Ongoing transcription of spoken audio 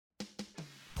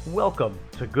Welcome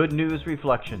to Good News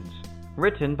Reflections,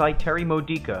 written by Terry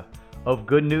Modica of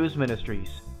Good News Ministries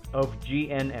of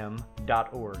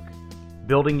GNM.org,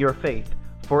 building your faith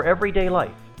for everyday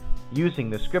life using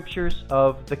the scriptures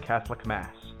of the Catholic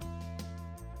Mass.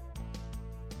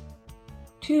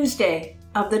 Tuesday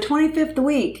of the 25th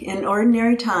week in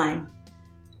Ordinary Time.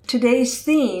 Today's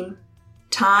theme,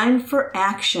 Time for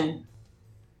Action.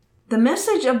 The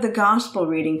message of the Gospel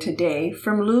reading today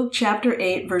from Luke chapter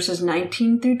 8 verses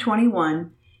 19 through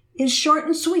 21 is short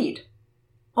and sweet.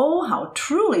 Oh, how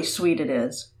truly sweet it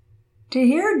is. To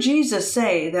hear Jesus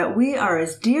say that we are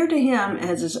as dear to him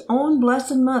as his own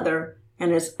blessed mother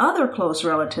and his other close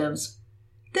relatives,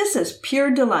 this is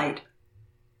pure delight.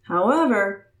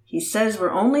 However, he says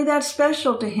we're only that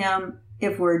special to him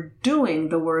if we're doing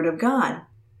the Word of God.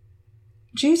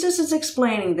 Jesus is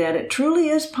explaining that it truly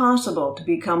is possible to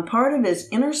become part of his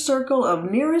inner circle of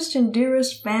nearest and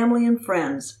dearest family and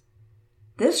friends.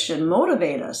 This should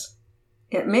motivate us.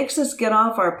 It makes us get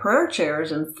off our prayer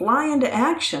chairs and fly into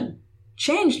action,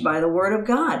 changed by the Word of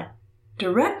God,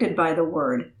 directed by the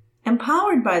Word,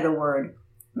 empowered by the Word,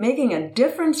 making a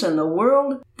difference in the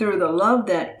world through the love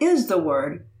that is the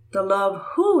Word, the love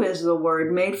who is the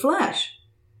Word made flesh.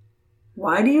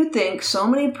 Why do you think so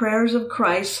many prayers of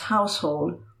Christ's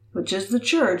household, which is the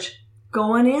church,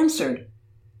 go unanswered?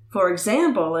 For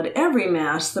example, at every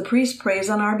Mass, the priest prays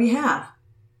on our behalf.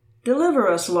 Deliver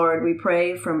us, Lord, we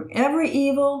pray, from every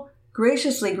evil,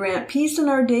 graciously grant peace in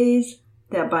our days,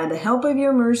 that by the help of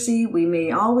your mercy we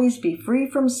may always be free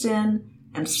from sin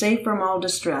and safe from all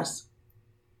distress.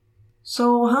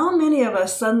 So how many of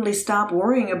us suddenly stop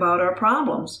worrying about our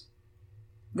problems?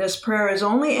 This prayer is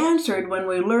only answered when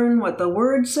we learn what the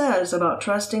Word says about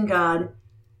trusting God,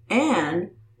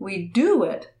 and we do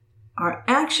it. Our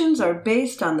actions are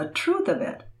based on the truth of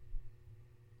it.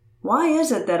 Why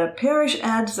is it that a parish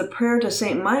adds the prayer to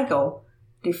St. Michael,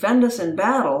 defend us in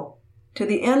battle, to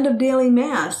the end of daily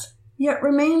Mass, yet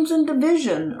remains in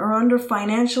division or under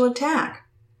financial attack?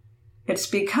 It's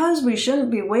because we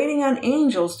shouldn't be waiting on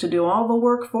angels to do all the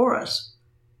work for us.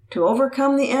 To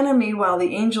overcome the enemy while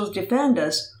the angels defend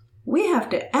us, we have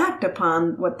to act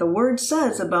upon what the Word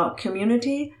says about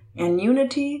community and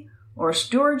unity, or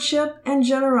stewardship and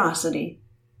generosity.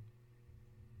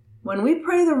 When we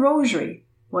pray the Rosary,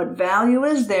 what value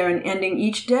is there in ending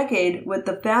each decade with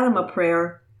the Fatima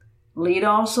prayer, lead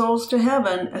all souls to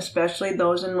heaven, especially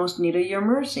those in most need of your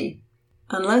mercy,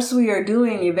 unless we are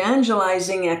doing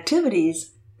evangelizing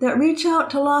activities that reach out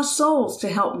to lost souls to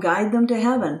help guide them to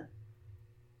heaven?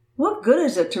 What good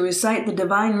is it to recite the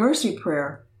Divine Mercy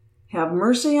Prayer, have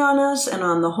mercy on us and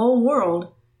on the whole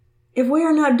world, if we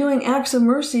are not doing acts of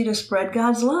mercy to spread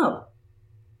God's love?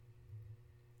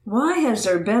 Why has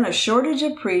there been a shortage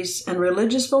of priests and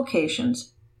religious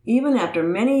vocations, even after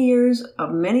many years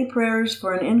of many prayers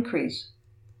for an increase?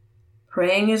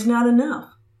 Praying is not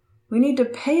enough. We need to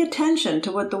pay attention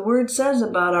to what the Word says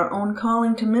about our own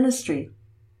calling to ministry,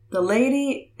 the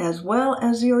laity as well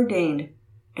as the ordained,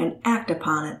 and act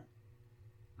upon it.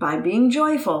 By being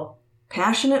joyful,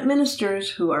 passionate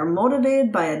ministers who are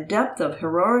motivated by a depth of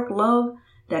heroic love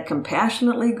that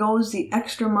compassionately goes the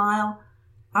extra mile,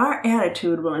 our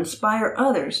attitude will inspire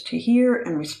others to hear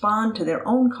and respond to their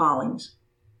own callings.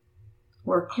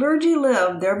 Where clergy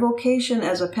live their vocation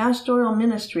as a pastoral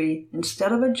ministry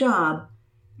instead of a job,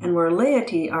 and where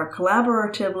laity are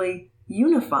collaboratively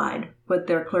unified with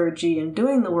their clergy in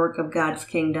doing the work of God's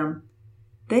kingdom,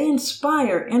 they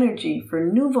inspire energy for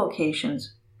new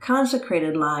vocations,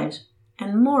 consecrated lives,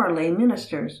 and more lay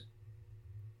ministers.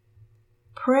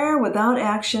 Prayer without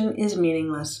action is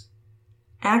meaningless.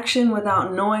 Action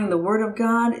without knowing the Word of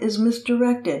God is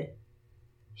misdirected.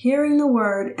 Hearing the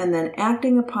Word and then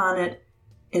acting upon it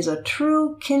is a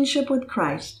true kinship with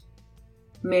Christ.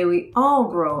 May we all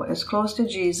grow as close to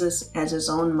Jesus as his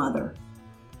own mother.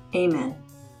 Amen.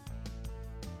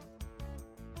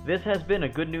 This has been a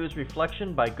Good News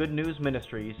Reflection by Good News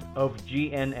Ministries of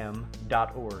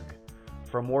GNM.org.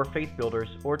 For more faith builders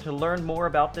or to learn more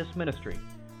about this ministry,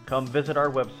 come visit our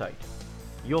website.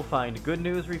 You'll find Good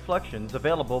News Reflections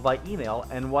available by email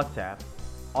and WhatsApp,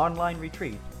 online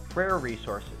retreats, prayer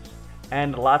resources,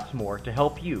 and lots more to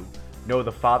help you know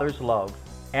the Father's love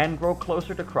and grow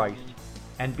closer to Christ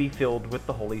and be filled with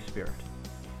the Holy Spirit.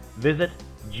 Visit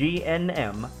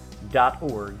GNM.org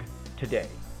today.